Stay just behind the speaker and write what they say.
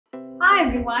Hi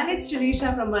everyone, it's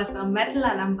Shirisha from Metal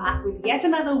and I'm back with yet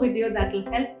another video that will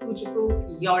help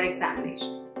future-proof your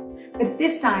examinations. But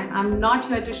this time, I'm not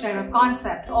here to share a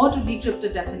concept or to decrypt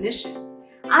a definition.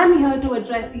 I'm here to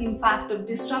address the impact of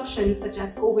disruptions such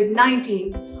as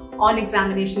COVID-19 on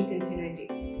examination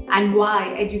continuity and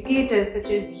why educators such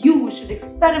as you should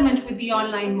experiment with the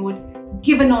online mode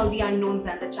given all the unknowns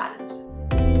and the challenges.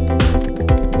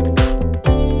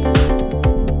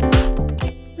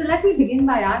 So let me begin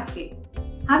by asking,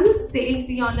 have you sailed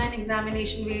the online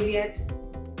examination wave yet?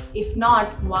 If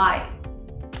not, why?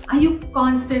 Are you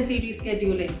constantly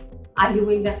rescheduling? Are you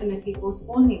indefinitely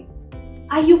postponing?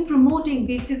 Are you promoting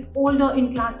basis older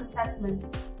in-class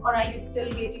assessments, or are you still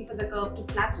waiting for the curve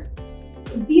to flatten?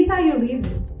 If these are your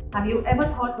reasons, have you ever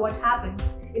thought what happens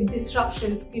if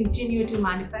disruptions continue to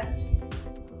manifest?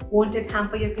 Won't it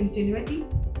hamper your continuity?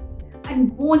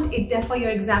 And won't it defer your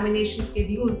examination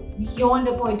schedules beyond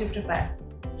a point of repair?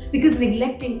 Because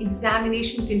neglecting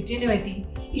examination continuity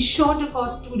is sure to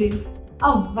cost students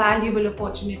a valuable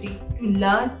opportunity to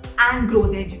learn and grow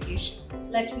their education.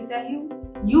 Let me tell you,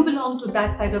 you belong to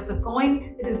that side of the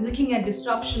coin that is looking at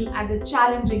disruption as a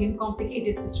challenging and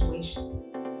complicated situation.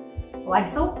 Why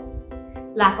so?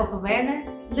 Lack of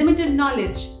awareness, limited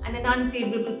knowledge, and an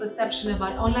unfavorable perception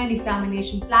about online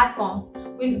examination platforms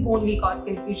will only cause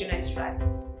confusion and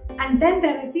stress. And then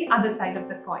there is the other side of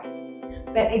the coin,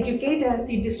 where educators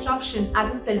see disruption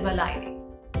as a silver lining.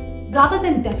 Rather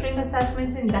than deferring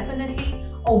assessments indefinitely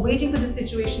or waiting for the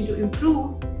situation to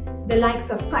improve, the likes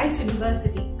of Christ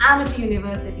University, Amity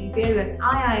University, various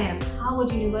IIMs,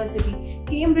 Harvard University,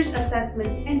 Cambridge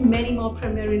Assessments, and many more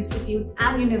premier institutes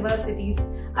and universities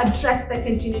addressed the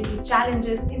continuity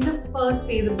challenges in the first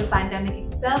phase of the pandemic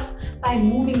itself by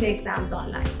moving the exams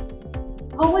online.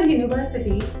 Harvard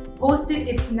University hosted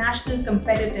its national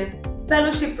competitive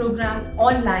fellowship program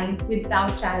online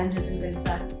without challenges and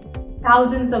concerns.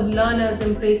 Thousands of learners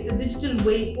embraced the digital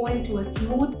way owing to a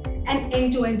smooth and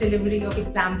end-to-end delivery of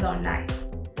exams online.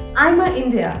 IMA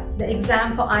India, the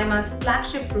exam for IMA's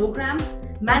flagship program,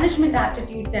 Management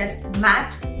Aptitude Test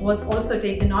MAT, was also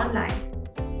taken online.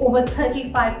 Over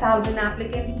 35,000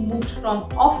 applicants moved from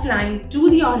offline to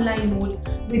the online mode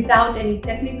without any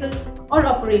technical or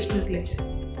operational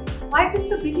glitches. Why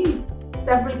just the biggies?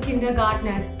 Several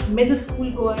kindergartners, middle school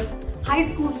goers, high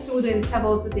school students have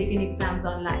also taken exams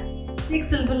online. Take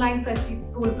Silverline Prestige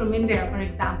School from India, for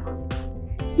example.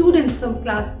 Students from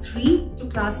class 3 to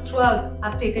class 12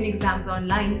 have taken exams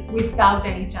online without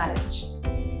any challenge.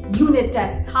 Unit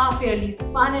tests, half-yearlies,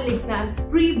 final exams,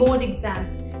 pre-board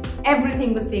exams,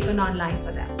 everything was taken online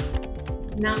for them.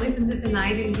 Now, isn't this an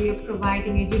ideal way of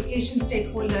providing education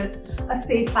stakeholders a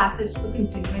safe passage for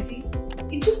continuity?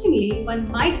 Interestingly, one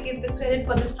might give the credit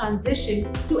for this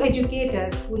transition to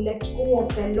educators who let go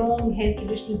of their long-held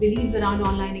traditional beliefs around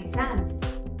online exams.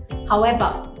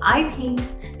 However, I think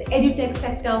the edutech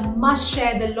sector must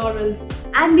share the laurels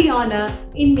and the honor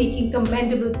in making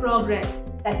commendable progress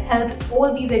that helped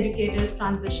all these educators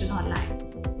transition online.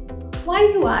 Why,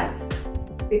 you ask?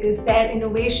 Because their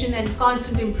innovation and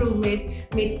constant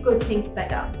improvement make good things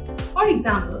better. For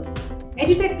example,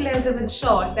 edutech players have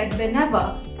ensured that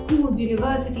whenever schools,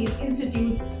 universities,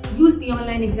 institutes use the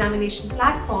online examination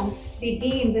platform, they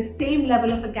gain the same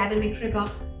level of academic rigor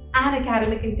and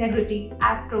academic integrity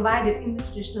as provided in the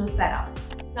traditional setup.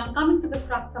 Now, coming to the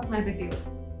crux of my video,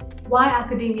 why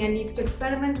academia needs to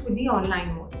experiment with the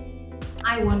online mode.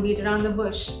 I won't beat around the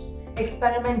bush.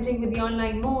 Experimenting with the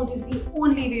online mode is the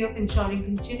only way of ensuring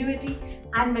continuity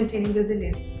and maintaining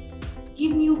resilience.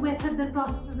 Give new methods and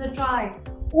processes a try,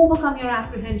 overcome your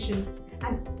apprehensions,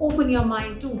 and open your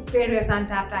mind to various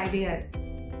untapped ideas.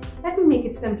 Let me make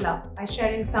it simpler by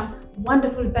sharing some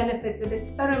wonderful benefits that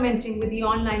experimenting with the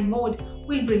online mode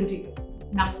will bring to you.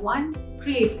 Number 1,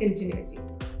 creates continuity.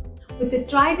 With the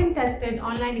tried and tested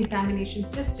online examination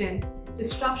system,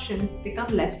 disruptions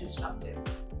become less disruptive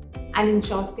and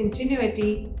ensures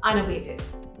continuity unabated.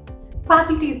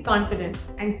 Faculty is confident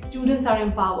and students are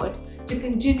empowered to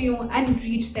continue and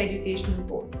reach their educational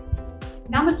goals.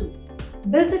 Number 2,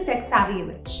 builds a tech-savvy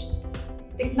image.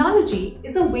 Technology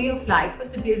is a way of life for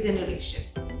today's generation,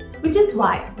 which is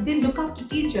why they look up to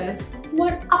teachers who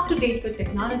are up to date with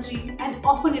technology and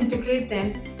often integrate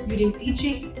them during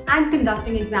teaching and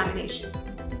conducting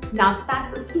examinations. Now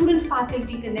that's a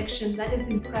student-faculty connection that is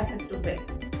impressive to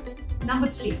build. Number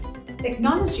 3,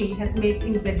 technology has made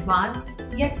things advanced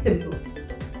yet simple.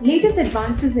 Latest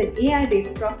advances in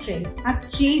AI-based proctoring have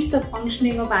changed the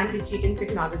functioning of anti-cheating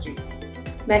technologies.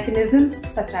 Mechanisms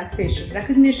such as facial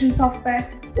recognition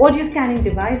software, audio scanning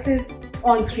devices,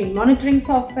 on-screen monitoring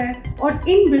software, or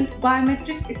inbuilt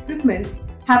biometric equipments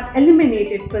have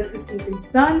eliminated persistent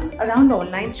concerns around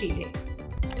online cheating.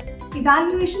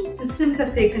 Evaluation systems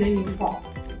have taken a new form.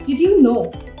 Did you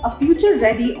know a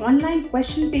future-ready online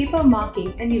question paper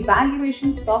marking and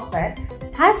evaluation software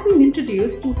has been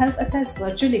introduced to help assess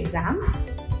virtual exams?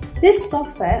 This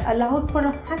software allows for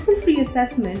a hassle-free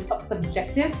assessment of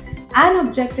subjective and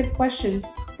objective questions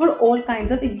for all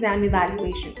kinds of exam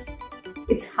evaluations.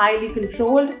 It's highly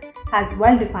controlled, has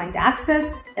well-defined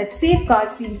access that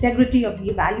safeguards the integrity of the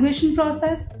evaluation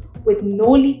process with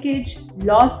no leakage,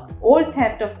 loss, or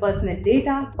theft of personal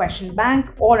data, question bank,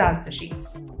 or answer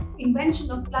sheets. Invention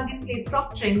of plug-and-play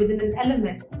proctoring within an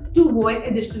LMS to avoid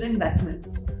additional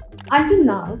investments. Until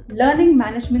now, learning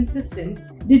management systems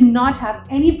did not have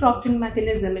any proctoring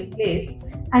mechanism in place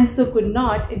and so could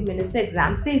not administer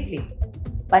exams safely.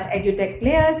 But edutech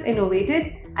players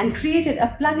innovated and created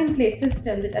a plug-and-play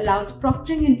system that allows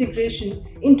proctoring integration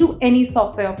into any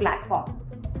software or platform.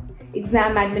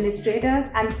 Exam administrators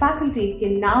and faculty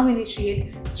can now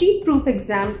initiate cheat-proof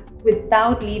exams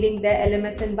without leaving their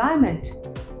LMS environment.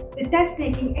 The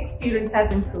test-taking experience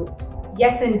has improved.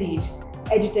 Yes, indeed.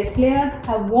 EdTech players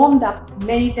have warmed up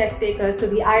many test takers to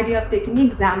the idea of taking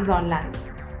exams online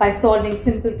by solving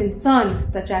simple concerns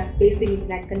such as basic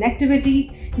internet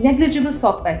connectivity, negligible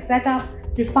software setup,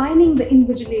 refining the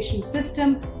invigilation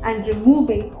system, and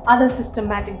removing other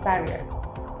systematic barriers.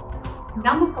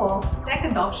 Number 4, tech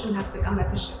adoption has become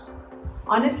efficient.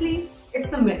 Honestly,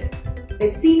 it's a myth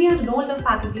that senior and older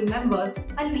faculty members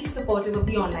are least supportive of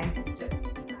the online system.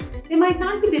 They might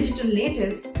not be digital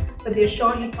natives, but they're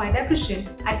surely quite efficient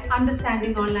at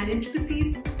understanding online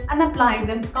intricacies and applying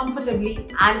them comfortably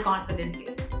and confidently.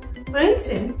 For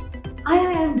instance,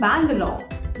 IIM Bangalore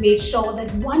made sure that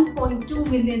 1.2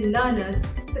 million learners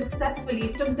successfully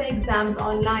took their exams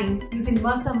online using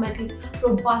Mercer Metal's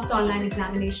robust online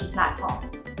examination platform.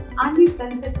 Aren't these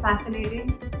benefits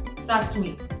fascinating? Trust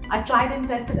me, a tried and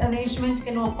tested arrangement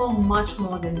can offer much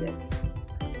more than this.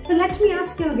 So let me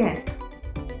ask you again,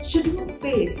 should you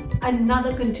face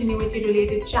another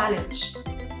continuity-related challenge,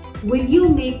 will you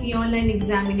make the online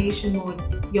examination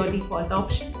mode your default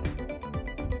option?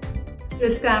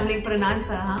 Still scrambling for an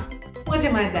answer, huh? What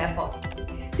am I there for?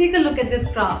 Take a look at this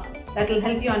graph that will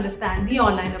help you understand the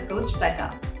online approach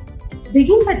better.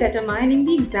 Begin by determining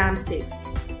the exam stakes,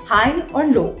 high or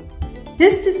low.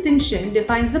 This distinction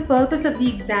defines the purpose of the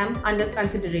exam under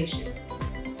consideration.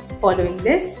 Following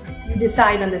this, you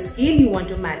decide on the scale you want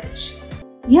to manage.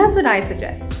 Here's what I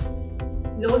suggest.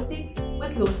 Low stakes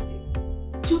with low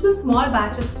skill. Choose a small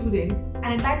batch of students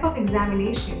and a type of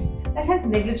examination that has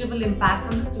negligible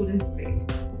impact on the student's grade.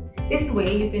 This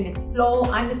way you can explore,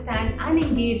 understand and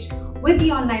engage with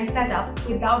the online setup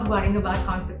without worrying about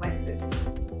consequences.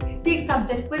 Take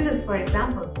subject quizzes for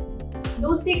example.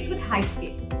 Low stakes with high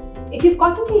scale. If you've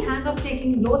gotten the hang of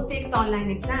taking low stakes online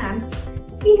exams,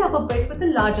 speed up a bit with a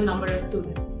larger number of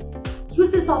students. Use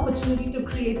this opportunity to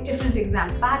create different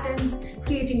exam patterns,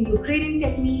 creating new grading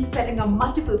techniques, setting up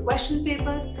multiple question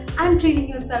papers, and training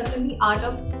yourself in the art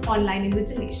of online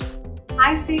invigilation.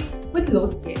 High stakes with low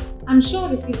scale. I'm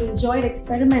sure if you've enjoyed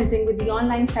experimenting with the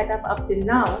online setup up till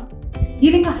now,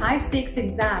 giving a high stakes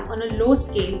exam on a low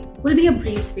scale will be a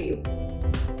breeze for you.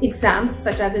 Exams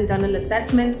such as internal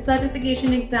assessments,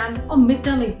 certification exams, or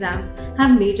midterm exams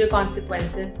have major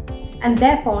consequences and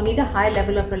therefore need a high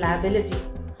level of reliability.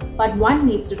 But one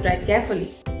needs to tread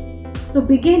carefully. So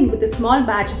begin with a small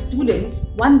batch of students,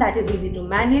 one that is easy to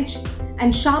manage,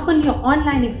 and sharpen your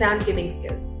online exam giving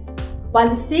skills. While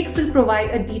the stakes will provide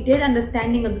a detailed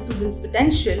understanding of the student's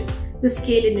potential, the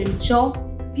scale will ensure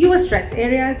fewer stress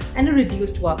areas and a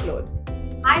reduced workload.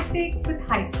 High stakes with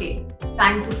high scale.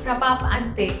 Time to prep up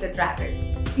and face the dragon.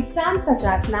 Exams such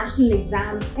as national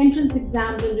exams, entrance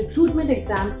exams, and recruitment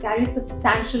exams carry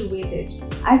substantial weightage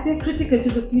as they are critical to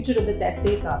the future of the test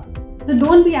taker. So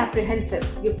don't be apprehensive,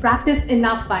 you've practiced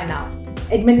enough by now.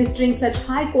 Administering such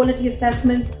high-quality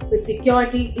assessments with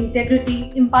security,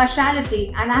 integrity,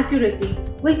 impartiality, and accuracy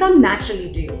will come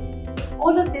naturally to you. If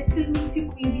all of this still makes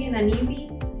you queasy and uneasy,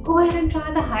 go ahead and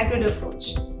try the hybrid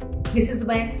approach. This is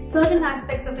where certain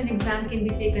aspects of an exam can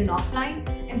be taken offline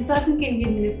and certain can be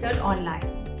administered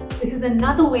online. This is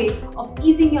another way of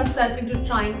easing yourself into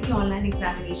trying the online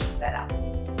examination setup.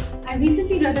 I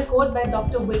recently read a quote by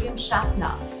Dr. William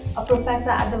Schaffner, a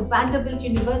professor at the Vanderbilt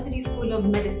University School of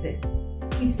Medicine.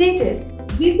 He stated,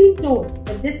 "We've been told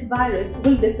that this virus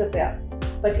will disappear,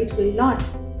 but it will not.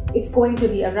 It's going to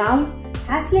be around,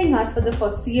 hassling us for the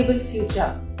foreseeable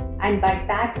future. And by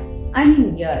that, I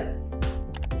mean years."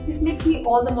 This makes me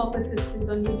all the more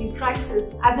persistent on using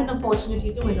crisis as an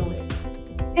opportunity to innovate.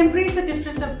 Embrace a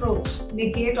different approach,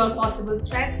 negate all possible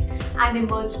threats, and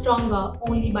emerge stronger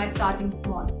only by starting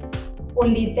small.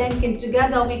 Only then can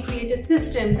together we create a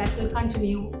system that will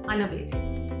continue unabated.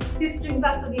 This brings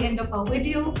us to the end of our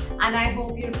video, and I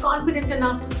hope you're confident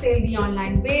enough to sail the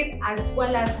online wave as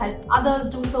well as help others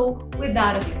do so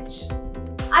without a glitch.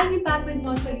 I'll be back with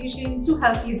more solutions to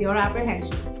help ease your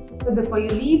apprehensions. But before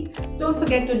you leave, don't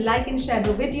forget to like and share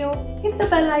the video, hit the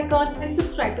bell icon and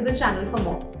subscribe to the channel for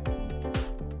more.